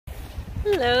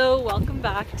Hello, welcome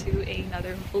back to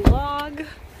another vlog.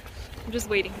 I'm just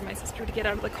waiting for my sister to get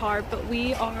out of the car, but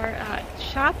we are at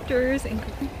Chapters in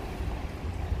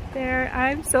there.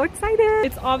 I'm so excited.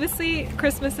 It's obviously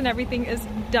Christmas and everything is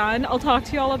done. I'll talk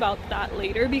to you all about that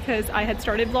later because I had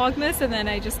started Vlogmas and then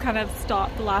I just kind of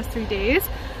stopped the last 3 days.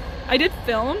 I did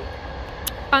film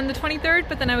on the 23rd,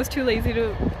 but then I was too lazy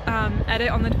to edit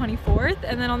on the 24th,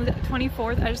 and then on the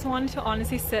 24th I just wanted to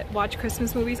honestly watch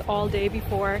Christmas movies all day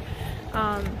before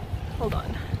hold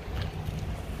on.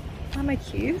 Are my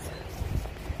keys?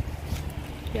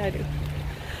 Yeah, I do.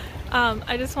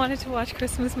 I just wanted to watch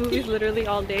Christmas movies literally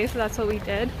all day, so that's what we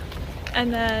did.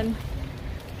 And then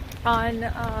on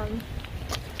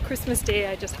Christmas Day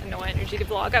I just had no energy to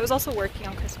vlog. I was also working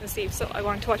on Christmas Eve, so I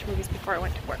wanted to watch movies before I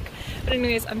went to work. But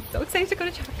anyways, I'm so excited to go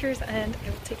to Chapters and I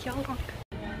will take y'all along.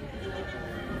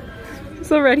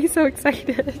 I'm already so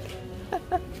excited.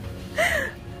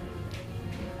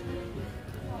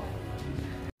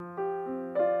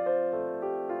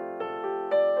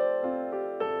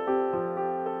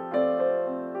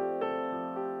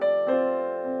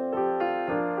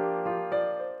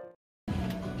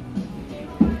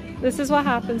 This is what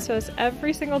happens to us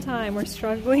every single time. We're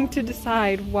struggling to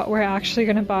decide what we're actually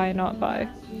gonna buy and not buy.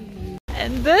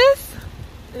 And this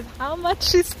is how much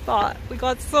she bought. We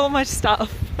got so much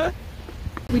stuff.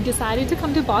 We decided to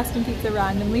come to Boston Pizza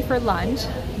randomly for lunch,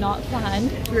 not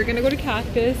planned. We were gonna go to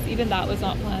Cactus, even that was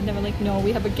not planned. And we're like, no,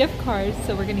 we have a gift card,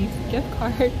 so we're gonna use the gift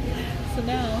card. So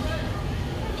now,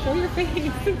 show your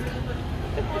face.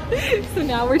 So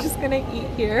now we're just gonna eat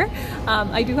here.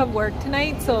 I do have work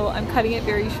tonight, so I'm cutting it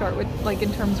very short with like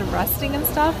in terms of resting and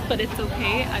stuff, but it's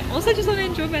okay. I also just want to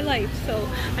enjoy my life, so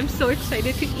I'm so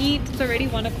excited to eat. It's already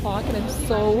 1 o'clock and I'm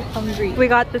so hungry. We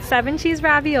got the 7 cheese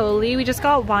ravioli. We just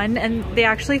got one and they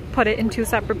actually put it in 2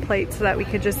 separate plates so that we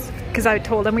could just, because I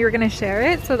told them we were gonna share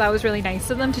it, so that was really nice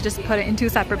of them to just put it in 2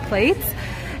 separate plates.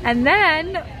 And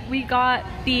then we got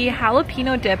the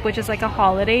jalapeno dip, which is like a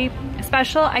holiday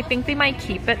special. I think they might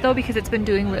keep it though because it's been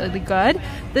doing really good.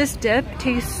 This dip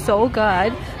tastes so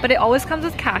good, but it always comes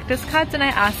with cactus cuts, and I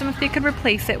asked them if they could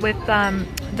replace it with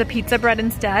the pizza bread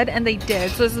instead, and they did.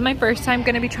 So this is my first time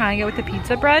gonna be trying it with the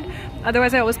pizza bread.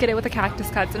 Otherwise I always get it with the cactus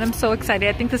cuts, and I'm so excited.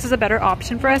 I think this is a better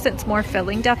option for us. It's more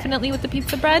filling definitely with the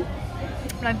pizza bread.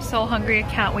 But I'm so hungry, I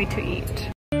can't wait to eat.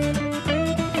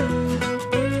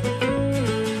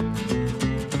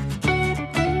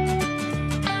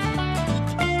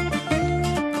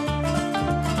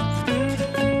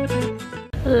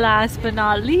 Last but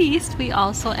not least, we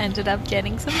also ended up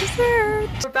getting some dessert.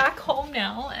 We're back home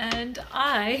now, and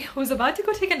I was about to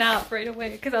go take a nap right away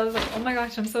because I was like, oh my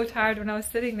gosh, I'm so tired when I was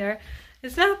sitting there.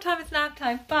 It's nap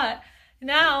time, but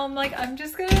now I'm like, I'm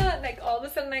just gonna, like, all of a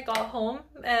sudden I got home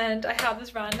and I have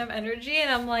this random energy and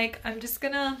I'm like, I'm just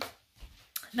gonna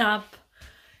nap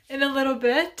in a little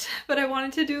bit, but I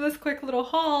wanted to do this quick little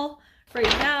haul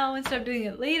right now instead of doing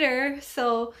it later.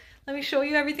 So let me show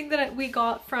you everything that we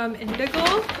got from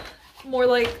Indigo. More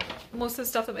like most of the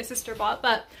stuff that my sister bought,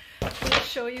 but I'll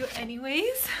show you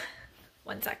anyways.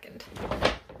 1 second.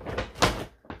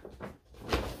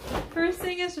 First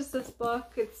thing is just this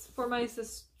book. It's for my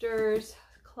sister's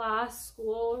class,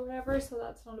 school, or whatever, so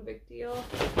that's not a big deal.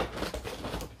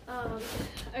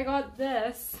 I got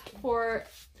this for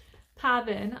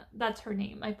Pavin. That's her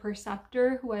name. My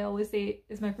preceptor, who I always say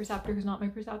is my preceptor, who's not my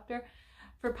preceptor.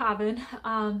 For Pavin,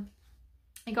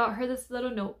 I got her this little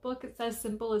notebook. It says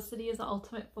simplicity is the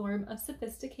ultimate form of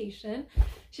sophistication.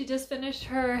 She just finished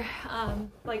her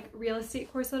like real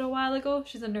estate course a little while ago.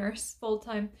 She's a nurse,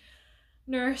 full-time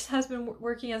nurse, has been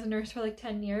working as a nurse for like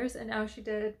 10 years, and now she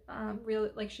did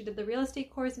she did the real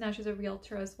estate course, and now she's a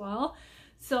realtor as well.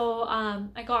 So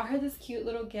I got her this cute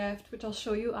little gift, which I'll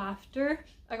show you after.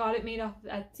 I got it made off of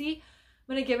Etsy.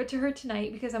 I'm gonna give it to her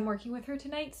tonight because I'm working with her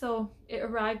tonight, so it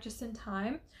arrived just in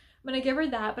time. I'm gonna give her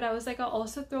that, but I was like, I'll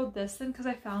also throw this in because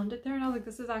I found it there and I was like,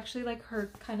 this is actually like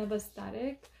her kind of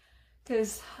aesthetic,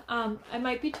 because I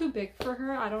might be too big for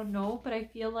her, I don't know, but I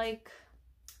feel like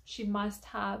she must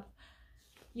have,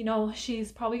 you know,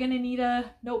 she's probably gonna need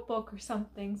a notebook or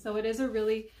something. So it is a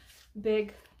really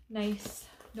big, nice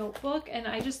notebook, and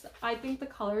I think the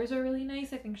colors are really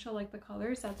nice. I think she'll like the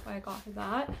colors, that's why I got her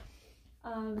that.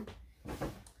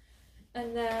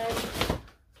 And then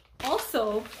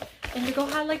also Indigo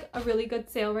had like a really good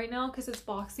sale right now because it's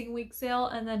Boxing Week sale,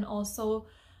 and then also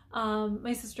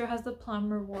my sister has the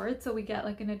Plum Reward, so we get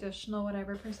like an additional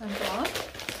whatever %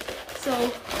 off. So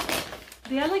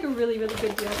they had like a really good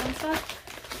deal on stuff.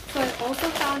 So I also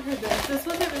found her this. This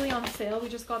wasn't really on sale. We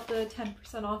just got the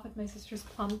 10% off with my sister's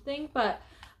Plum thing, but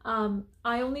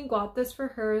I only got this for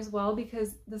her as well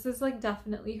because this is like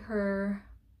definitely her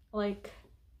like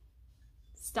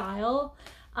style,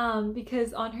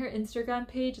 because on her Instagram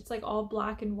page it's like all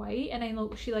black and white, and I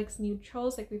know she likes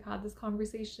neutrals. Like we've had this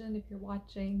conversation, if you're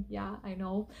watching, yeah, I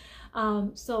know.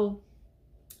 So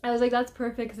I was like, that's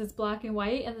perfect because it's black and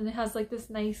white, and then it has like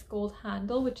this nice gold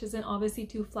handle, which isn't obviously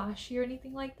too flashy or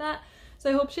anything like that. So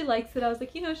I hope she likes it. I was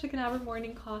like, you know, she can have her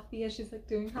morning coffee as she's like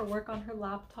doing her work on her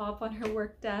laptop, on her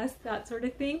work desk, that sort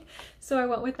of thing. So I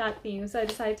went with that theme. So I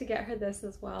decided to get her this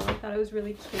as well. I thought it was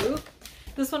really cute.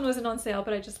 This one wasn't on sale,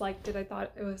 but I just liked it. I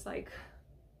thought it was like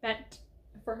meant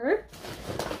for her.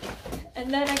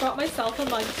 And then I got myself a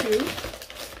mug too.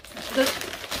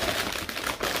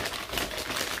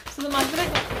 So the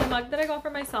mug that I got for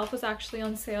myself was actually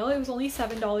on sale. It was only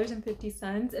 $7.50,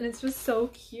 and it's just so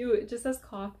cute. It just says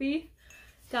coffee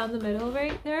down the middle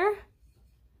right there.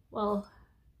 Well,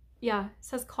 yeah, it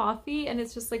says coffee, and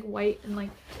it's just like white, and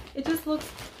like it just looks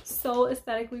so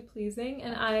aesthetically pleasing,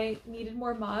 and I needed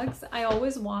more mugs. I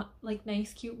always want like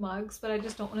nice cute mugs, but I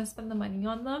just don't want to spend the money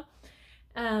on them.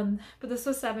 But this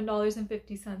was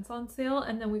 $7.50 on sale,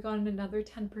 and then we got another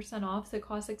 10% off, so it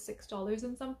cost like $6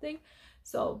 and something.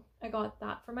 So I got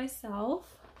that for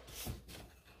myself.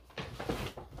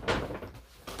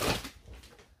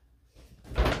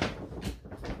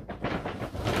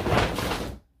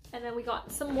 And then we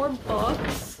got some more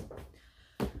books.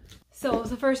 So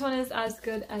the first one is As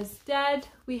Good as Dead.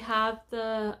 We have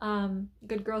the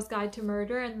Good Girl's Guide to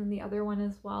Murder, and then the other one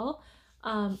as well.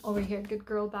 Over here, Good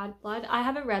Girl, Bad Blood. I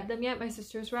haven't read them yet. My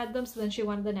sister's read them, so then she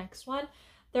wanted the next one.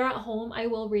 They're at home. I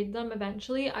will read them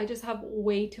eventually. I just have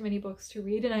way too many books to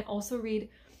read, and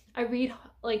I read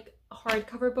like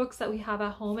hardcover books that we have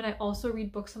at home, and I also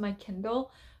read books on my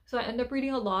Kindle. So I end up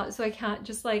reading a lot, so I can't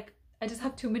just like, I just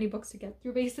have too many books to get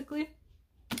through basically.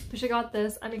 But she got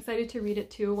this. I'm excited to read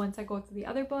it too once I go through the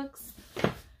other books.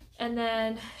 And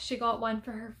then she got one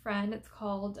for her friend. It's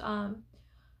called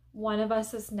One of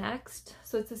Us is Next.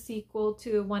 So it's a sequel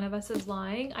to One of Us is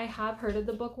Lying. I have heard of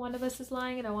the book One of Us is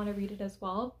Lying, and I want to read it as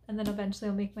well. And then eventually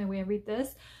I'll make my way and read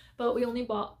this. But we only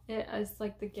bought it as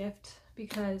like the gift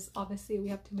because obviously we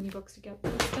have too many books to get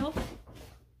through still.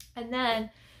 And then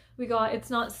we got It's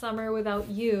Not Summer Without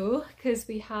You, because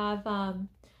we have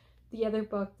the other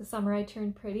book, The Summer I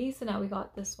Turned Pretty. So now we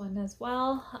got this one as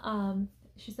well.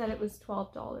 She said it was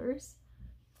 $12.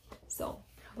 So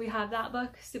we have that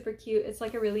book. Super cute. It's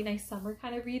like a really nice summer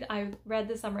kind of read. I read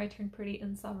The Summer I Turned Pretty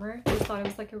in summer. I just thought it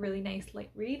was like a really nice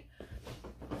light read.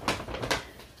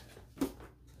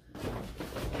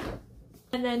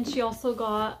 And then she also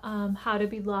got How to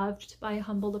Be Loved by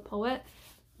Humble the Poet.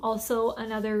 Also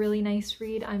another really nice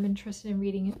read. I'm interested in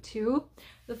reading it too.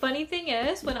 The funny thing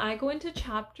is, when I go into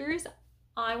chapters,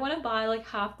 I want to buy like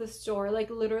half the store.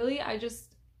 Like literally,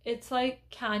 it's like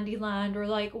Candyland or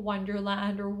like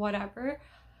Wonderland or whatever.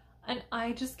 And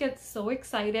I just get so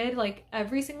excited. Like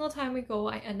every single time we go,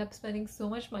 I end up spending so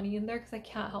much money in there because I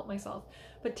can't help myself.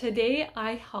 But today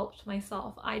I helped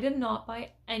myself. I did not buy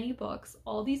any books.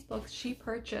 All these books she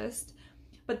purchased,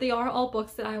 but they are all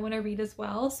books that I want to read as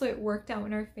well. So it worked out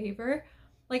in our favor.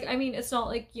 Like, I mean, it's not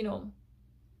like, you know,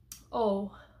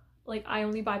 oh, like I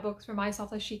only buy books for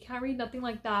myself that she can't read, nothing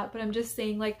like that. But I'm just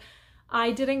saying, like,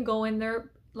 I didn't go in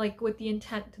there like with the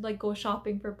intent to like go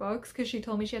shopping for books because she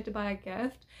told me she had to buy a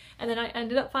gift, and then I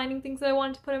ended up finding things that I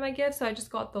wanted to put in my gift, so I just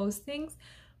got those things.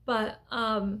 But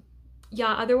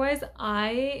yeah, otherwise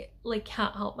I like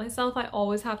can't help myself. I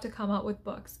always have to come out with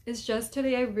books. It's just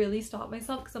today I really stopped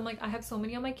myself because I'm like, I have so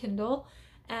many on my Kindle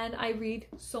and I read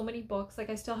so many books. Like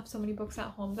I still have so many books at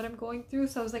home that I'm going through,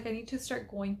 so I was like, I need to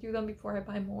start going through them before I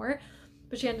buy more.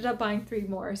 But she ended up buying 3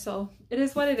 more, so it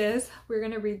is what it is. We're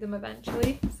gonna read them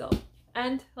eventually. So,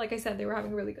 and like I said, they were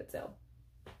having a really good sale.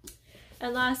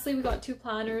 And lastly, we got 2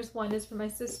 planners. One is for my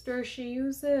sister. She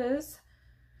uses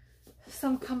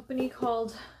some company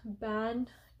called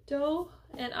Bando,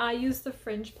 and I use the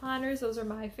fringe planners. Those are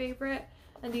my favorite,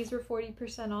 and these were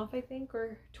 40% off, I think,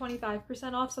 or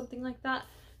 25% off, something like that.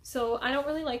 So I don't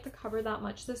really like the cover that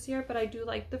much this year, but I do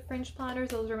like the fringe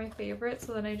planners. Those are my favorite,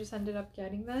 so then I just ended up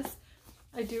getting this.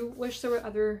 I do wish there were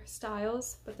other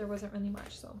styles, but there wasn't really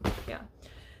much, so yeah.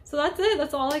 So that's it.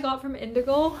 That's all I got from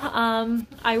Indigo.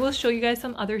 I will show you guys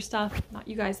some other stuff. Not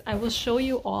you guys. I will show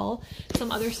you all some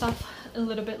other stuff a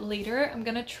little bit later. I'm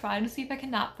going to try to see if I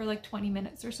can nap for like 20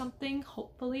 minutes or something,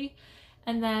 hopefully.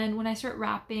 And then when I start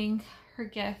wrapping her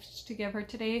gift to give her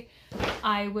today,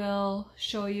 I will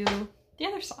show you the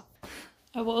other stuff.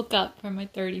 I woke up from my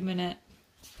 30-minute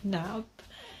nap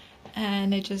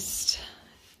and I just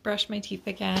brush my teeth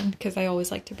again because I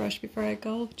always like to brush before I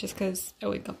go, just because I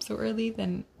wake up so early.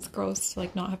 Then it's gross to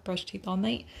like not have brushed teeth all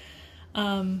night.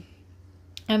 I'm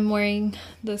wearing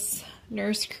this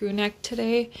nurse crew neck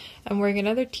today. I'm wearing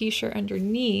another t-shirt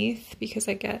underneath because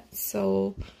I get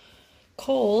so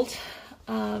cold.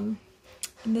 And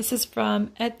this is from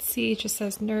Etsy. It just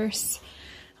says nurse.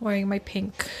 I'm wearing my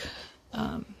pink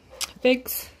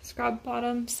Figs scrub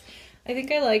bottoms. I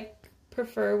think I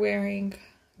prefer wearing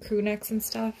crew necks and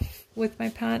stuff with my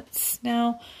pants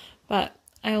now, but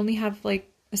I only have like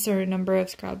a certain number of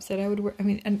scrubs that I would wear. I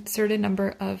mean, a certain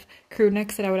number of crew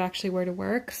necks that I would actually wear to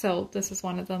work. So this is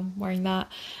one of them, wearing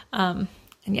that. And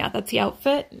yeah, that's the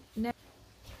outfit.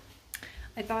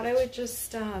 I thought I would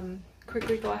just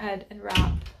quickly go ahead and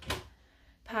wrap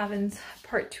Pavin's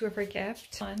part 2 of her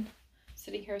gift.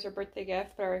 Sitting here is her birthday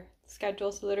gift, but our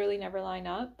schedules literally never line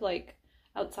up, like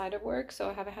outside of work, so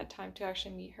I haven't had time to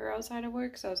actually meet her outside of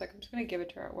work. So I was like, I'm just gonna give it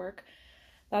to her at work.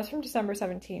 That's from December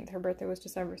 17th. Her birthday was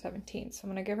December 17th, so I'm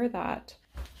gonna give her that.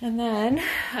 And then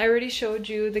I already showed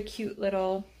you the cute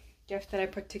little gift that I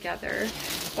put together,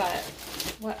 but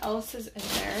what else is in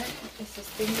there is this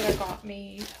thing that I got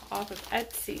me off of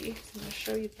Etsy. So I'm gonna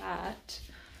show you that.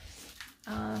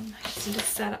 I just need to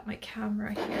set up my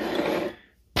camera here.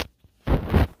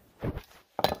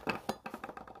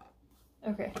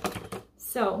 Okay,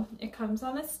 so it comes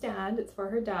on a stand. It's for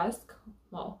her desk.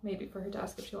 Well, maybe for her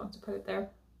desk if she wants to put it there.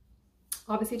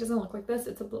 Obviously it doesn't look like this.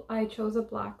 I chose a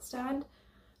black stand.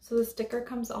 So the sticker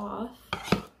comes off.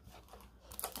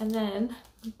 And then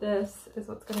this is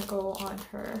what's gonna go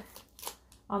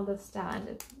on the stand.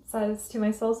 It says, to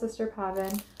my soul sister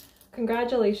Pavin,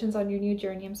 congratulations on your new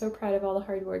journey. I'm so proud of all the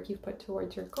hard work you've put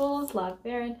towards your goals. Love,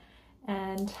 Baron.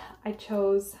 And I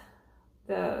chose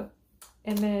the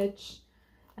image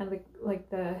and like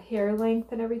the hair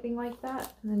length and everything like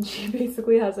that. And then she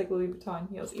basically has like Louis Vuitton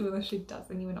heels, even though she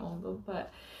doesn't even own them.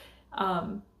 But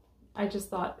I just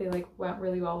thought they like went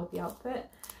really well with the outfit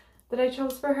that I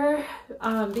chose for her,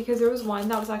 because there was one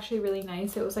that was actually really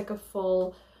nice. It was like a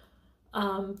full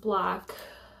black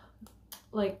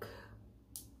like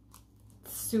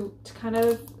suit kind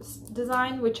of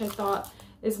design, which I thought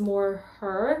is more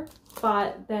her.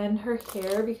 But then her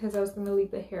hair, because I was going to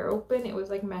leave the hair open, it was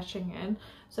like meshing in,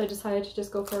 so I decided to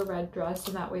just go for a red dress,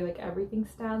 and that way like everything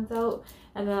stands out.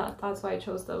 And that's why I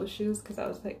chose those shoes, because I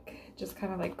was like, it just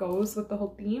kind of like goes with the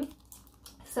whole theme.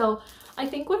 So I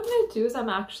think what I'm going to do is I'm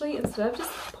actually, instead of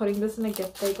just putting this in a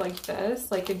gift bag like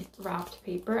this, like in wrapped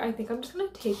paper, I think I'm just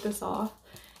going to take this off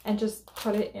and just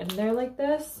put it in there like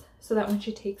this, so that when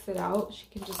she takes it out, she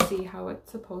can just see how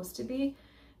it's supposed to be.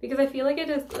 Because I feel like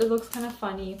it looks kind of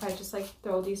funny if I just like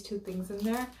throw these two things in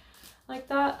there like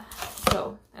that.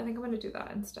 So I think I'm going to do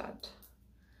that instead.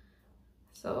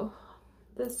 So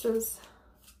this is,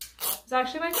 it's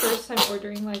actually my first time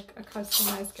ordering like a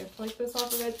customized gift like this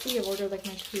off of Etsy. I've ordered like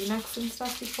my crew necks and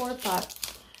stuff before, but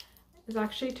it's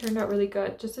actually turned out really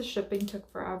good. Just the shipping took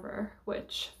forever,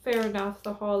 which fair enough,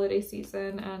 the holiday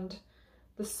season and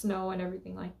the snow and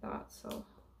everything like that. So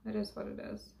it is what it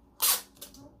is.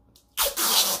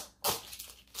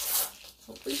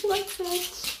 Hopefully she likes it.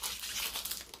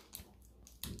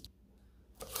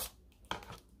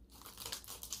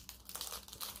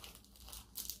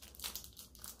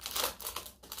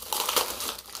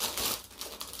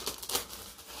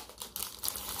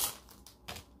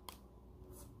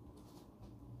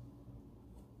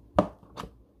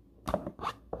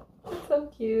 That's so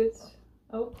cute.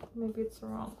 Oh, maybe it's the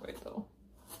wrong way though.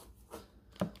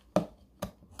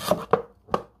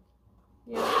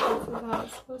 How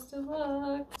it's supposed to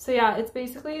look. So yeah, it's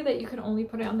basically that you can only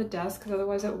put it on the desk because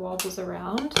otherwise it wobbles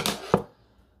around.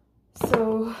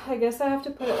 So I guess I have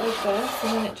to put it like this,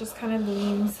 and then it just kind of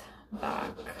leans back.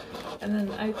 And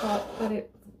then I thought that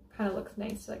it kind of looks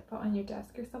nice to like put on your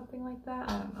desk or something like that.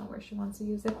 I don't know where she wants to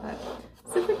use it, but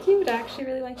super cute. I actually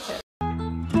really liked it.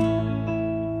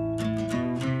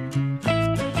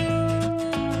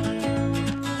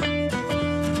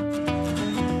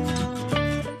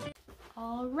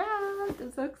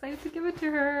 I'm so excited to give it to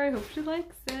her. I hope she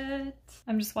likes it.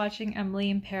 I'm just watching Emily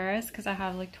in Paris because I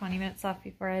have like 20 minutes left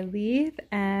before I leave,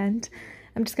 and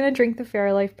I'm just gonna drink the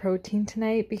Fairlife protein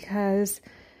tonight because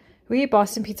we ate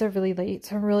Boston pizza really late,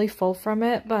 so I'm really full from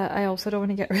it, but I also don't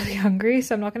want to get really hungry,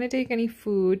 so I'm not gonna take any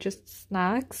food, just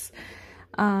snacks.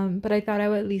 But I thought I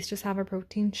would at least just have a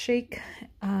protein shake,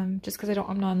 just because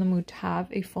I'm not in the mood to have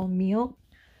a full meal.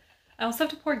 I also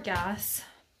have to pour gas.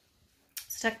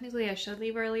 Technically I should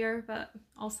leave earlier, but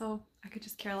also I could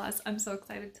just care less. I'm so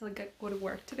excited to like go to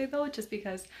work today though, just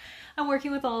because I'm working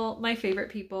with all my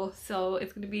favorite people, so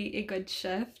it's going to be a good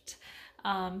shift.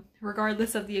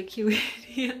 regardless of the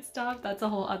acuity and stuff. That's a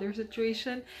whole other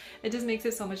situation. It just makes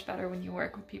it so much better when you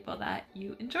work with people that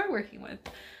you enjoy working with.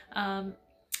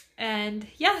 And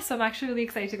yeah, so I'm actually really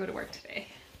excited to go to work today,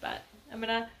 but I'm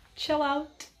gonna chill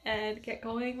out and get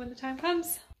going when the time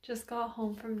comes. Just got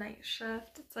home from night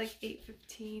shift. It's like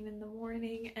 8:15 in the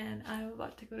morning and I'm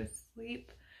about to go to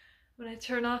sleep. When I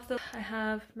turn off I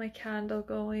have my candle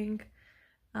going.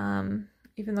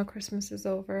 Even though Christmas is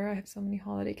over, I have so many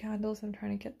holiday candles. I'm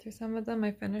trying to get through some of them.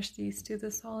 I finished these two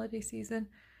this holiday season.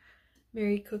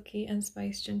 Berry cookie and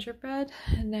spice gingerbread.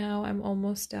 And now I'm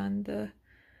almost done the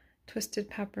twisted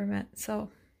peppermint. So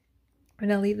I'm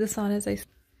gonna leave this on as I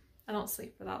don't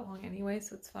sleep for that long anyway,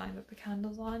 so it's fine with the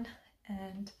candles on.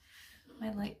 And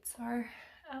my lights are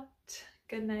out.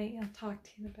 Good night. I'll talk to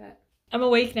you in a bit. I'm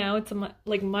awake now. It's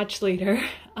like much later.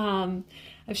 I've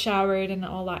showered and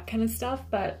all that kind of stuff,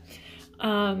 but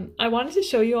I wanted to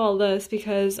show you all this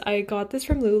because I got this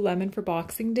from Lululemon for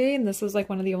Boxing Day, and this was like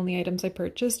one of the only items I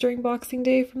purchased during Boxing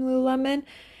Day from Lululemon.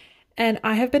 And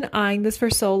I have been eyeing this for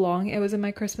so long. It was in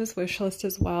my Christmas wish list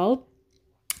as well.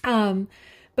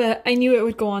 But I knew it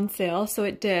would go on sale, so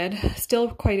it did. Still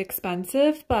quite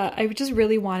expensive, but I just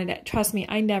really wanted it. Trust me,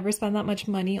 I never spend that much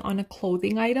money on a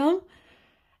clothing item.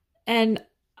 And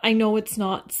I know it's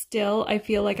not still. I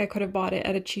feel like I could have bought it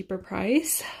at a cheaper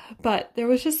price, but there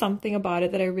was just something about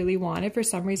it that I really wanted. For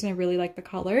some reason, I really like the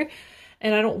color,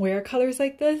 and I don't wear colors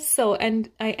like this. So, and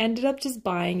I ended up just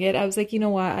buying it. I was like, you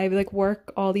know what? I like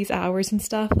work all these hours and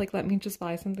stuff. Like, let me just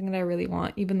buy something that I really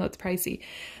want, even though it's pricey.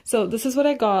 So this is what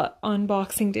I got on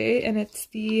Boxing Day, and it's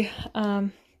the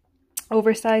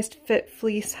oversized fit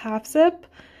fleece half zip.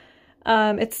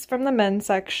 It's from the men's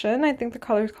section. I think the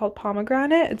color is called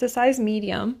pomegranate. It's a size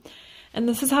medium, and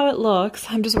this is how it looks.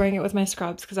 I'm just wearing it with my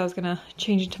scrubs because I was gonna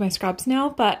change into my scrubs now,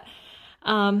 but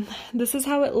this is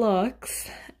how it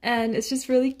looks, and it's just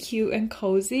really cute and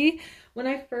cozy. When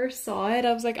I first saw it,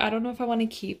 I was like, I don't know if I want to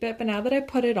keep it, but now that I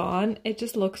put it on, it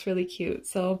just looks really cute.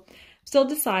 So I'm still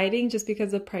deciding just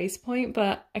because of the price point,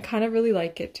 but I kind of really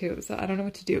like it too, so I don't know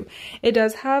what to do. It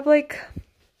does have like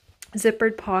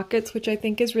zippered pockets, which I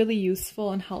think is really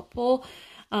useful and helpful.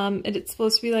 And it's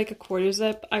supposed to be like a quarter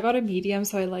zip. I got a medium,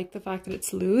 so I like the fact that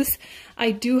it's loose.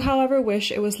 I do, however,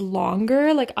 wish it was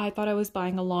longer. Like, I thought I was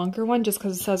buying a longer one just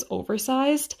because it says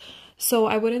oversized. So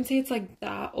I wouldn't say it's like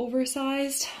that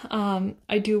oversized.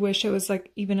 I do wish it was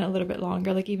like even a little bit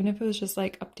longer. Like, even if it was just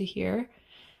like up to here,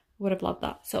 would have loved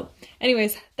that. So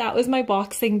anyways, that was my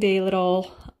Boxing Day little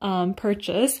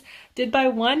purchase. Did buy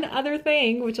one other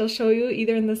thing, which I'll show you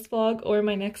either in this vlog or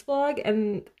my next vlog,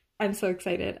 and I'm so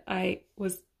excited. I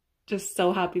was just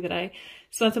so happy that I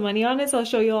spent some money on it, so I'll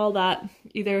show you all that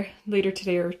either later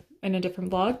today or in a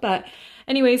different vlog. But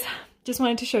anyways, just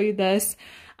wanted to show you this.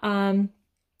 And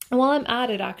while I'm at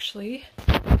it, actually,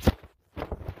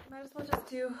 might as well just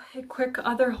do a quick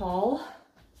other haul.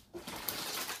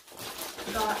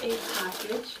 Got a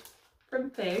package from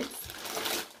Figs.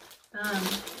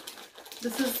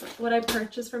 This is what I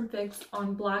purchased from Figs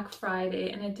on Black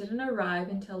Friday, and it didn't arrive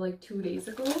until like 2 days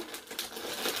ago. So.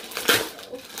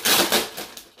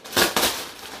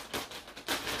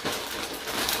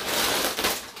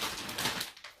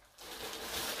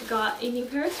 I got a new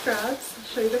pair of scrubs. I'll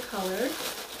show you the color.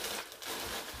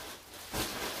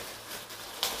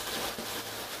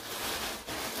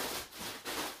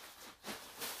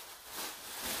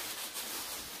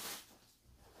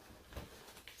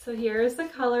 So here's the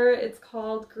color. It's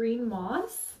called Green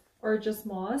Moss, or just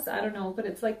Moss, I don't know, but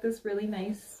it's like this really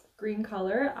nice green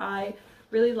color. I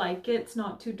really like it. It's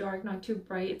not too dark, not too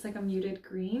bright. It's like a muted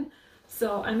green.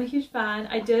 So I'm a huge fan.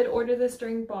 I did order this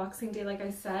during Boxing Day, like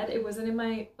I said. It wasn't in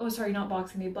my, oh sorry, not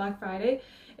Boxing Day, Black Friday.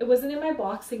 It wasn't in my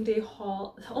Boxing Day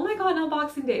haul. Oh my god, not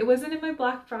Boxing Day. It wasn't in my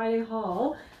Black Friday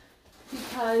haul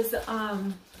because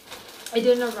it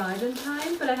didn't arrive in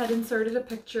time, but I had inserted a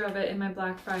picture of it in my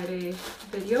Black Friday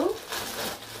video.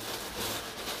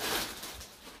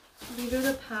 These are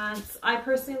the pants. I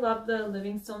personally love the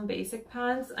Livingstone basic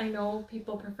pants. I know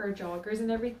people prefer joggers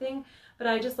and everything, but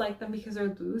I just like them because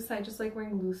they're loose. I just like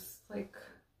wearing loose like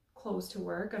clothes to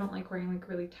work. I don't like wearing like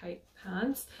really tight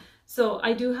pants. So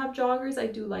I do have joggers. I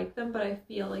do like them, but I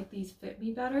feel like these fit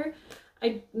me better.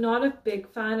 I'm not a big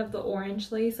fan of the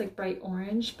orange lace, like bright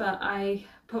orange, but I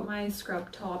put my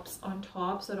scrub tops on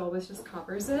top so it always just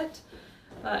covers it.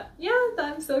 But yeah,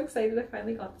 I'm so excited I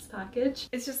finally got this package.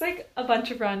 It's just like a bunch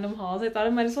of random hauls. I thought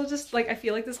I might as well just like, I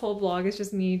feel like this whole vlog is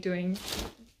just me doing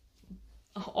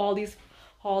all these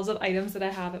hauls of items that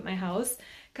I have at my house,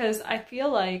 because I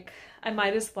feel like I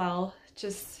might as well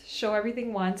just show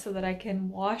everything once so that I can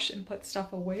wash and put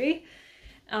stuff away.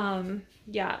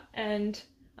 Yeah, and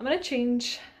I'm gonna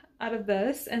change out of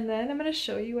this, and then I'm gonna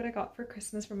show you what I got for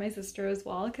Christmas from my sister as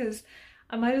well, because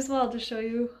I might as well just show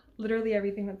you literally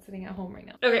everything that's sitting at home right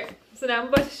now. Okay, so now I'm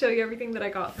about to show you everything that I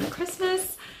got for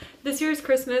Christmas. This year's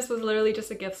Christmas was literally just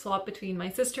a gift swap between my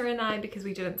sister and I because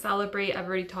we didn't celebrate. I've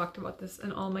already talked about this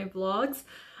in all my vlogs,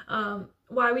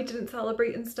 why we didn't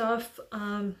celebrate and stuff.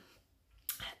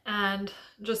 And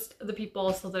just the people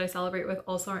also that I celebrate with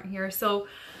also aren't here. So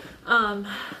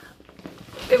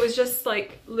it was just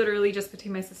like literally just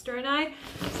between my sister and I.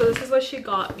 So this is what she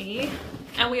got me.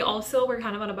 And we also were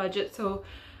kind of on a budget. So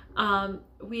I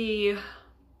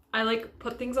like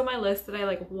put things on my list that I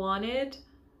like wanted,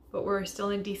 but we're still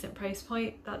in a decent price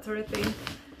point, that sort of thing.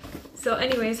 So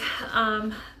anyways,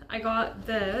 I got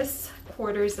this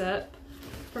quarter zip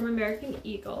from American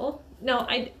Eagle. No,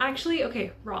 I actually,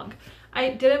 okay, wrong.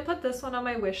 I didn't put this one on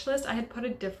my wish list. I had put a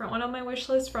different one on my wish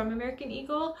list from American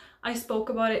Eagle. I spoke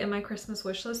about it in my Christmas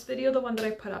wish list video, the one that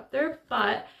I put up there.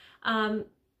 But my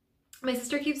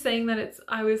sister keeps saying that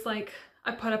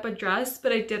I put up a dress,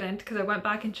 but I didn't, because I went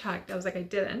back and checked. I was like, I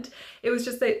didn't. It was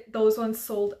just that those ones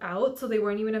sold out, so they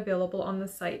weren't even available on the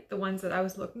site, the ones that I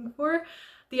was looking for.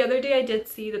 The other day I did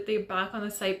see that they're back on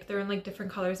the site, but they're in like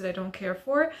different colors that I don't care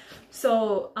for.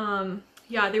 So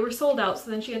yeah, they were sold out. So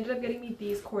then she ended up getting me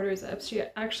these quarter zips. She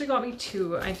actually got me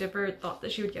two. I never thought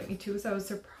that she would get me two, so I was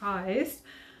surprised.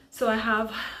 So I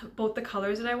have both the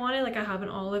colors that I wanted. Like I have an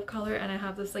olive color and I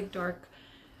have this like dark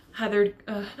heathered,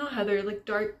 not heather, like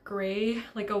dark gray,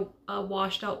 like a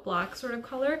washed out black sort of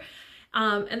color.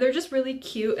 And they're just really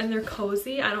cute and they're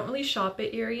cozy. I don't really shop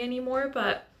at Erie anymore,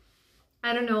 but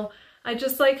I don't know. I'm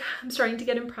starting to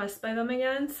get impressed by them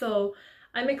again. So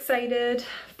I'm excited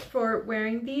for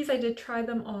wearing these. I did try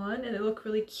them on and they look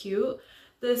really cute.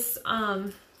 This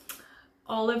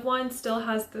olive one still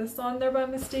has this on there by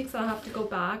mistake, so I'll have to go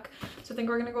back. So I think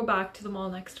we're gonna go back to the mall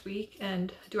next week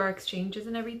and do our exchanges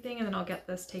and everything, and then I'll get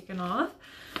this taken off.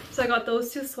 So I got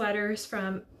those two sweaters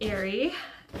from Aerie,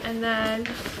 and then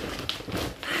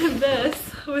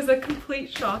this was a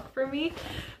complete shock for me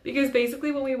because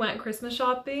basically when we went Christmas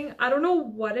shopping, I don't know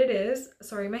what it is.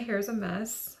 Sorry, my hair's a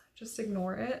mess. Just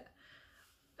ignore it.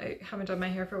 I haven't done my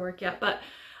hair for work yet, but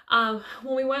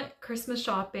when we went Christmas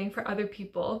shopping for other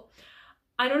people,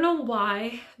 I don't know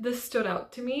why this stood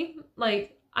out to me.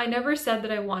 Like, I never said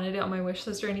that I wanted it on my wish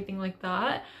list or anything like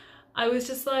that. I was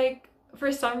just like,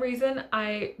 for some reason,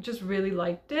 I just really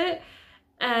liked it.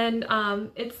 And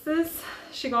it's this,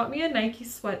 she got me a Nike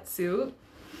sweatsuit.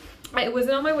 It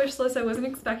wasn't on my wish list, I wasn't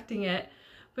expecting it,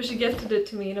 but she gifted it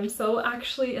to me and I'm so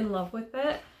actually in love with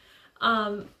it.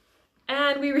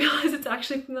 And we realized it's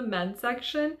actually from the men's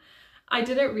section. I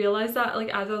didn't realize that, like,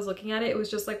 as I was looking at it, it was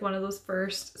just like one of those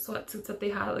first sweatsuits that they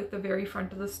had at like the very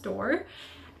front of the store.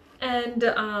 And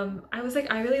I was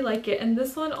like, I really like it. And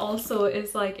this one also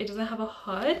is like, it doesn't have a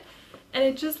hood and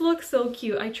it just looks so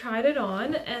cute. I tried it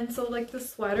on, and so like the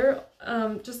sweater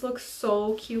just looks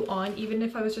so cute on, even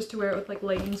if I was just to wear it with like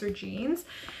leggings or jeans.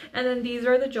 And then these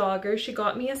are the joggers. She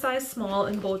got me a size small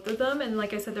in both of them, and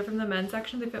like I said, they're from the men's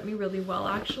section. They fit me really well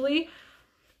actually.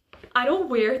 I don't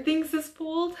wear things this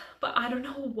bold, but I don't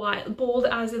know why. Bold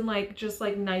as in like just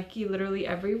like Nike literally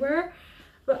everywhere.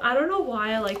 But I don't know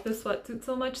why I like this sweatsuit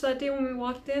so much that day when we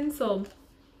walked in. So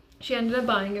she ended up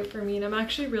buying it for me, and I'm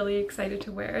actually really excited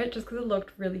to wear it just because it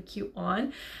looked really cute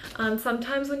on.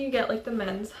 Sometimes when you get like the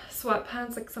men's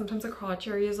sweatpants, like sometimes the crotch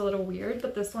area is a little weird,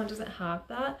 but this one doesn't have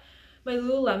that. My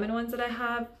Lululemon ones that I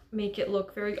have make it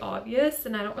look very obvious,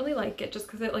 and I don't really like it just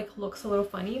because it like looks a little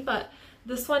funny, but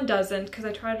this one doesn't, because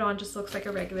I tried it on, just looks like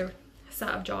a regular set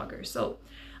of joggers. So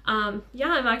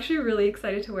yeah, I'm actually really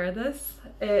excited to wear this.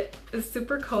 It is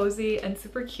super cozy and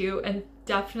super cute and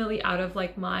definitely out of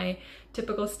like my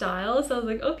typical style. So I was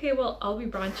like, okay, well, I'll be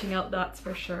branching out, that's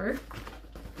for sure.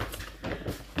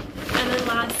 And then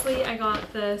lastly, I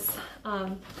got this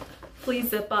fleece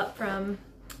zip up from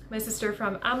my sister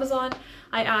from Amazon.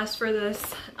 I asked for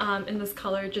this in this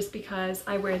color just because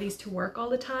I wear these to work all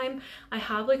the time. I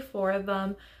have like 4 of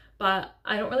them, but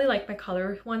I don't really like my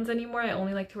color ones anymore. I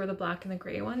only like to wear the black and the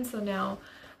gray ones. So now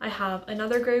I have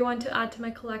another gray one to add to my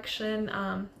collection.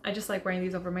 I just like wearing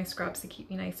these over my scrubs to keep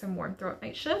me nice and warm throughout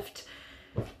night shift.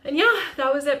 And yeah,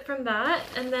 that was it from that.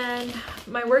 And then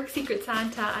my work Secret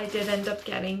Santa, I did end up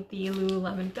getting the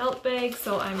Lululemon belt bag,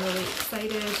 so I'm really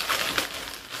excited.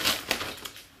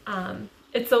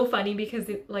 It's so funny because,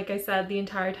 like I said, the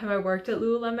entire time I worked at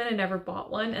Lululemon, I never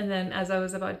bought one. And then as I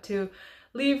was about to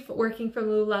leave working from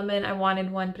Lululemon, I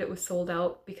wanted one, but it was sold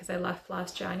out because I left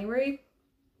last January.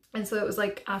 And so it was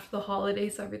like after the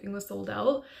holidays, so everything was sold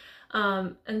out.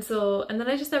 And then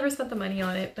I just never spent the money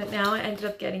on it, but now I ended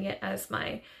up getting it as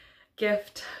my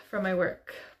gift from my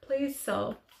workplace,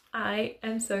 so I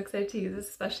am so excited to use this,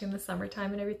 especially in the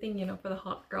summertime and everything, you know, for the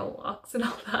hot girl walks and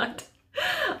all that.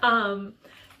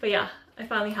 But yeah, I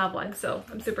finally have one, so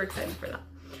I'm super excited for that.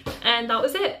 And that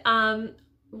was it.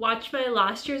 Watch my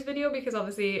last year's video because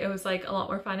obviously it was like a lot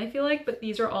more fun, I feel like, but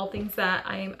these are all things that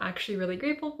I'm actually really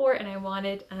grateful for and I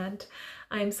wanted, and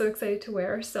I'm so excited to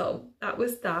wear. So that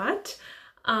was that.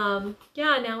 Yeah,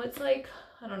 now it's like,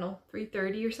 I don't know,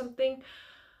 3:30 or something.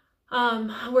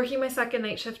 I'm working my second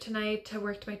night shift tonight. I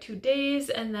worked my 2 days,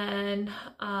 and then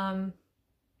I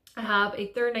have a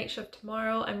third night shift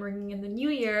tomorrow. I'm ringing in the new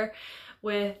year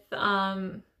with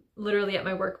literally at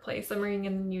my workplace. I'm ringing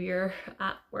in the new year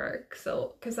at work,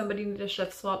 so because somebody needed a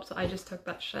shift swap, so I just took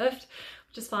that shift,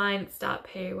 which is fine. It's stat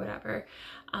pay, whatever.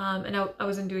 And I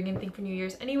wasn't doing anything for New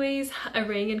Year's anyways. I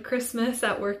rang in Christmas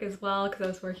at work as well because I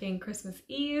was working Christmas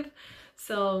Eve.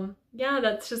 So yeah,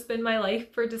 that's just been my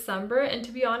life for December, and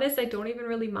to be honest, I don't even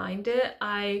really mind it.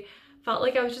 I felt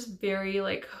like I was just very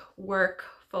like work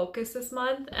focused this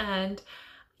month, and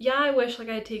yeah, I wish like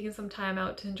I had taken some time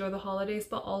out to enjoy the holidays,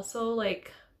 but also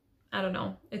like, I don't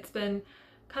know, it's been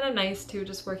kind of nice too,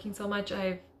 just working so much.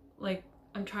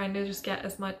 I'm trying to just get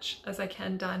as much as I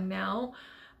can done now.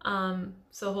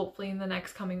 So hopefully in the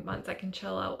next coming months I can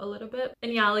chill out a little bit.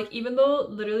 And yeah, like even though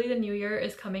literally the new year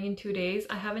is coming in 2 days,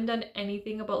 I haven't done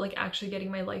anything about like actually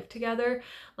getting my life together.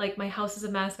 Like my house is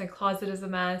a mess, my closet is a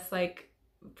mess, like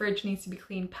fridge needs to be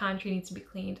cleaned, pantry needs to be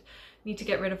cleaned, need to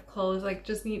get rid of clothes, like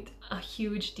just need a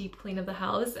huge deep clean of the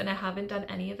house, and I haven't done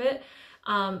any of it.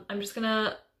 I'm just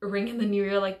gonna ring in the new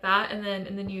year like that, and then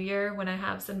in the new year when I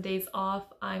have some days off,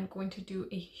 I'm going to do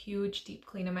a huge deep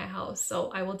clean in my house.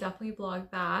 So I will definitely vlog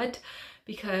that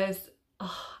because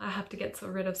I have to get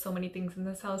rid of so many things in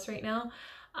this house right now.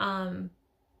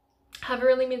 Haven't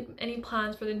really made any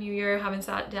plans for the new year, haven't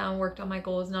sat down, worked on my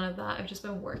goals, none of that. I've just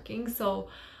been working, so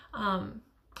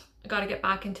I gotta get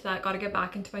back into that, gotta get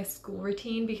back into my school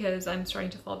routine because I'm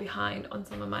starting to fall behind on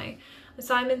some of my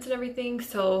assignments and everything.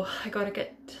 So I gotta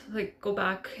go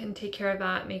back and take care of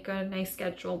that, make a nice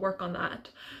schedule, work on that.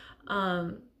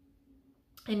 And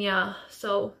yeah,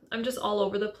 so I'm just all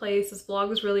over the place. This vlog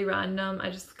was really random.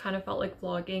 I just kind of felt like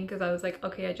vlogging because I was like,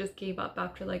 okay, I just gave up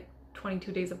after like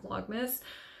 22 days of Vlogmas.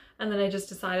 And then I just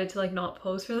decided to like not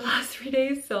post for the last 3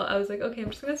 days. So I was like, okay, I'm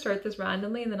just gonna start this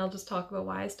randomly and then I'll just talk about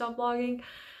why I stopped vlogging,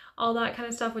 all that kind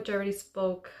of stuff, which I already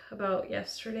spoke about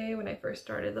yesterday when I first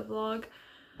started the vlog.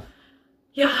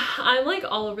 Yeah, I'm like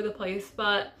all over the place,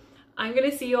 but I'm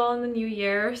gonna see you all in the new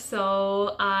year.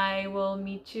 So I will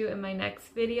meet you in my next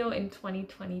video in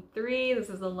 2023. This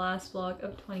is the last vlog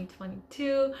of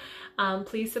 2022.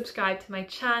 Please subscribe to my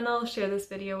channel, share this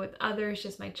video with others,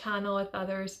 just my channel with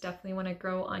others. Definitely want to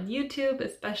grow on YouTube,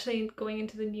 especially going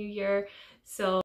into the new year. So